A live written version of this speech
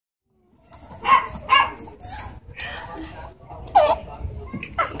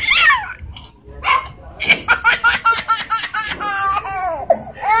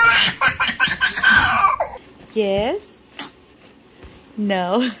Yes.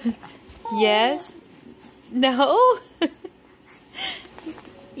 No. Yes. No.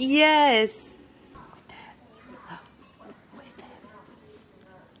 Yes. What's that?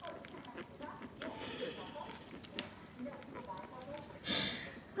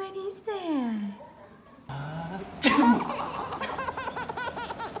 What is that?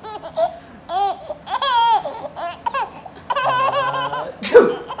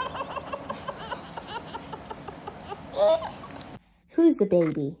 Who's the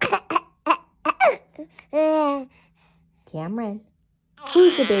baby? Cameron.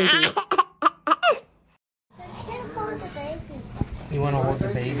 Who's the baby? You want to hold the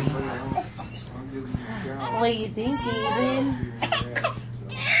baby? What do you think, Aiden?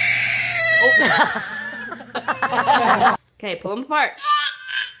 Okay, pull them apart.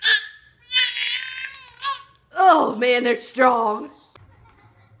 Oh man, they're strong.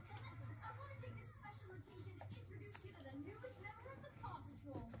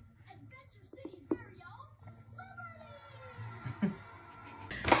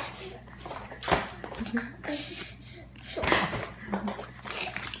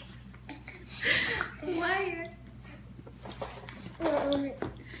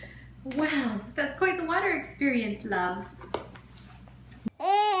 Wow, that's quite the water experience, love.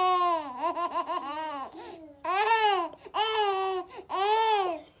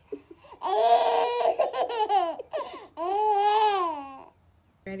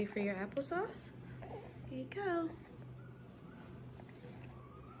 Ready for your applesauce? Here you go.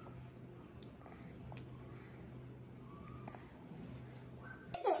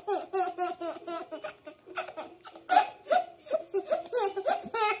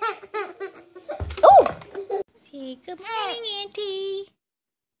 Oh! Say good morning, Auntie.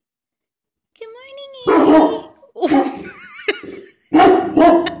 Good morning, Auntie.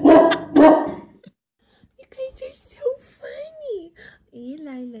 You guys are so funny.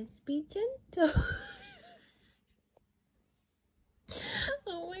 Eli, let's be gentle.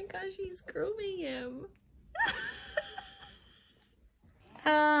 Oh my gosh, he's grooming him.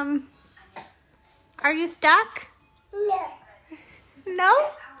 Are you stuck?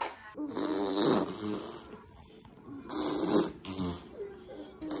 No?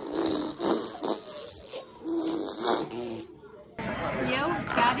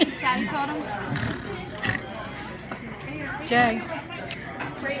 Daddy caught him. Jay.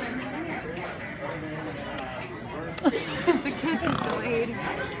 The kiss is delayed.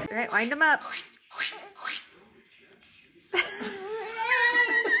 All right, wind him up.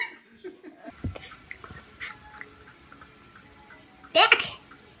 Back.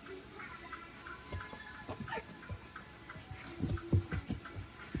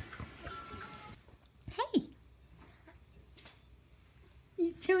 Hey.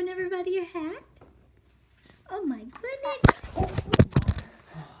 You showing everybody your hat? Oh my goodness.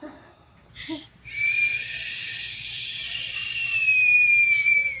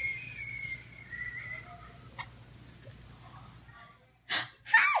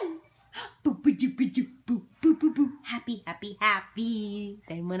 Happy, happy, happy.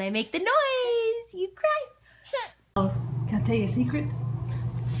 Then when I make the noise, you cry. Oh, can I tell you a secret?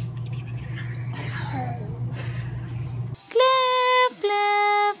 Clap,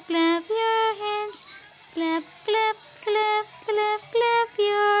 clap, clap your hands. Clap, clap, clap, clap, clap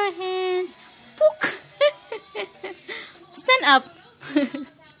your hands. Pook. Stand up.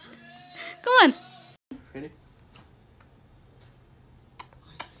 Come on. Ready?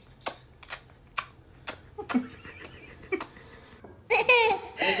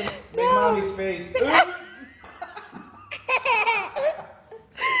 Make mommy's face.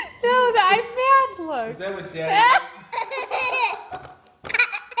 No, the iPad look. Is that what Daddy?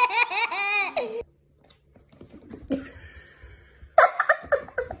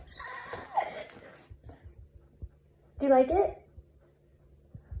 Do you like it?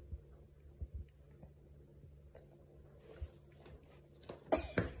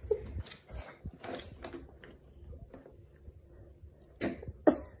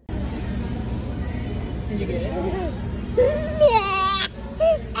 Did you get it?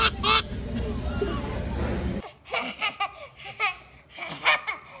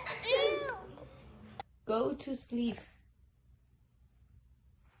 Go to sleep.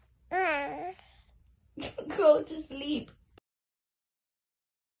 Go to sleep.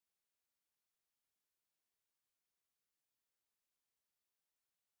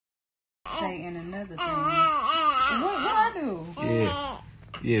 Say, and another thing. What I do?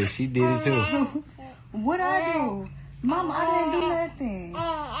 Yeah, she did it too. What I do? Mama, I didn't do nothing. But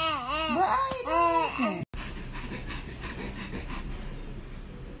I ain't do nothing.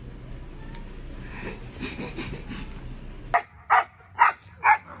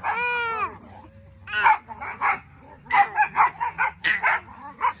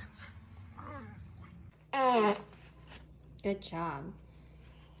 Good job.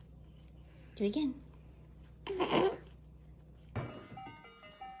 Do it again.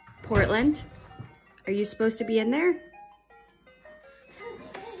 Portland, are you supposed to be in there?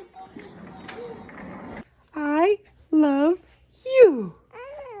 I love you.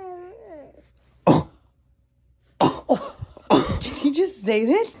 Did he just say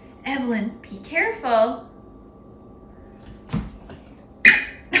that? Evelyn, be careful.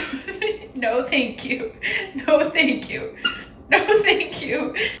 No, thank you. No, thank you. No, thank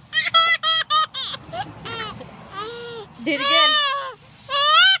you. Do it again.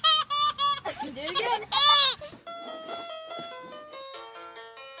 Do it again.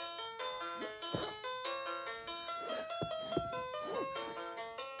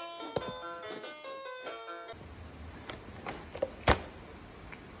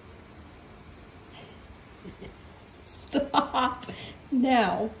 Stop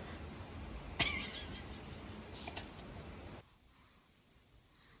now.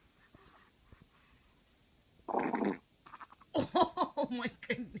 Oh my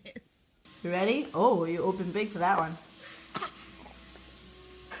goodness. You ready? Oh, you open big for that one.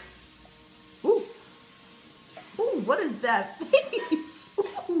 Ooh. Ooh, what is that face?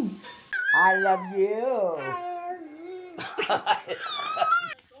 Ooh. I love you.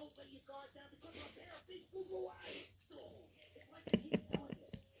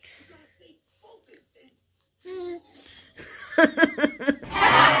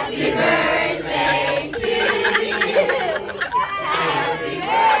 Happy birthday to you. Happy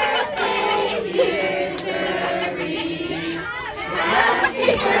birthday, dear Zuri. Happy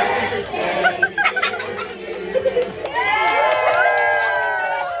birthday to you.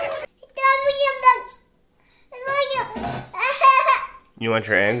 You want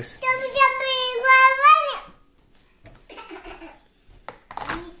your eggs?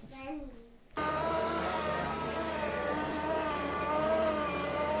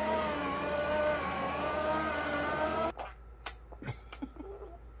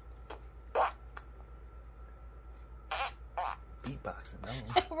 Beatboxing, no.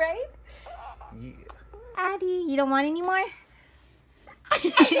 Right? Yeah. Addie, you don't want any more?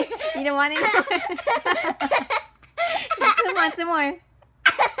 You don't want any more? You still want some more?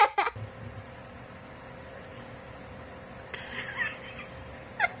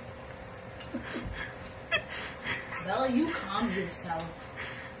 Bella, you calm yourself.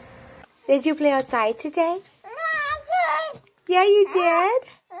 Did you play outside today? Yeah, you did?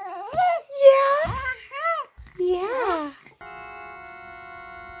 Yeah? Yeah.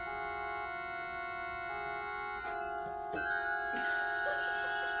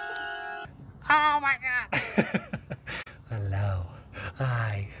 Oh my god. Hello.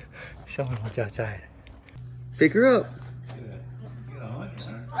 Hi. Someone wants outside. Pick her up.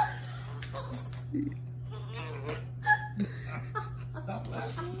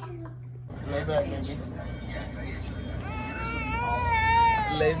 Lay back, baby.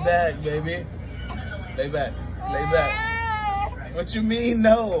 Lay back, baby. Lay back. Lay back. What you mean,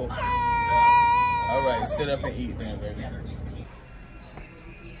 no? All right, sit up and eat now, baby.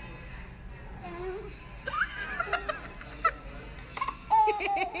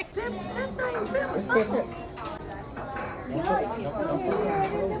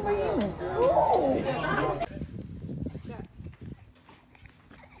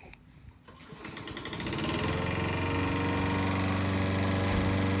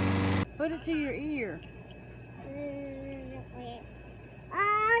 Put it to your ear.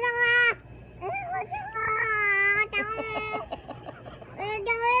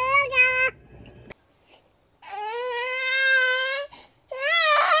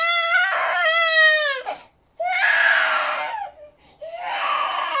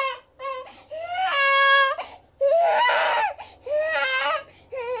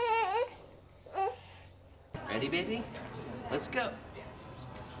 Ready, baby? Let's go.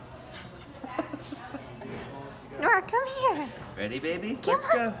 Nora, come here. Ready, baby? Let's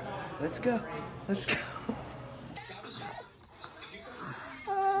go. Let's go. Let's go.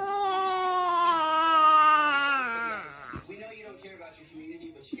 We know you don't care about your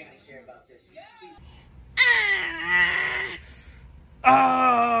community, but you gotta care about this. Please.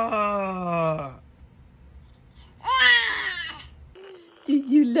 Did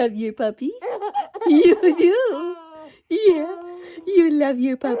you love your puppies? You do. Yeah. You love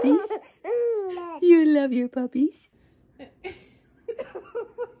your puppies. You love your puppies.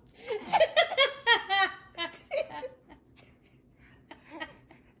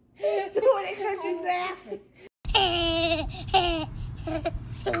 Doing it because you're laughing.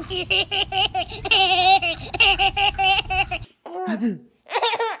 Babu.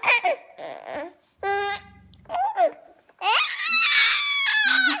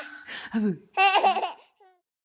 Habu.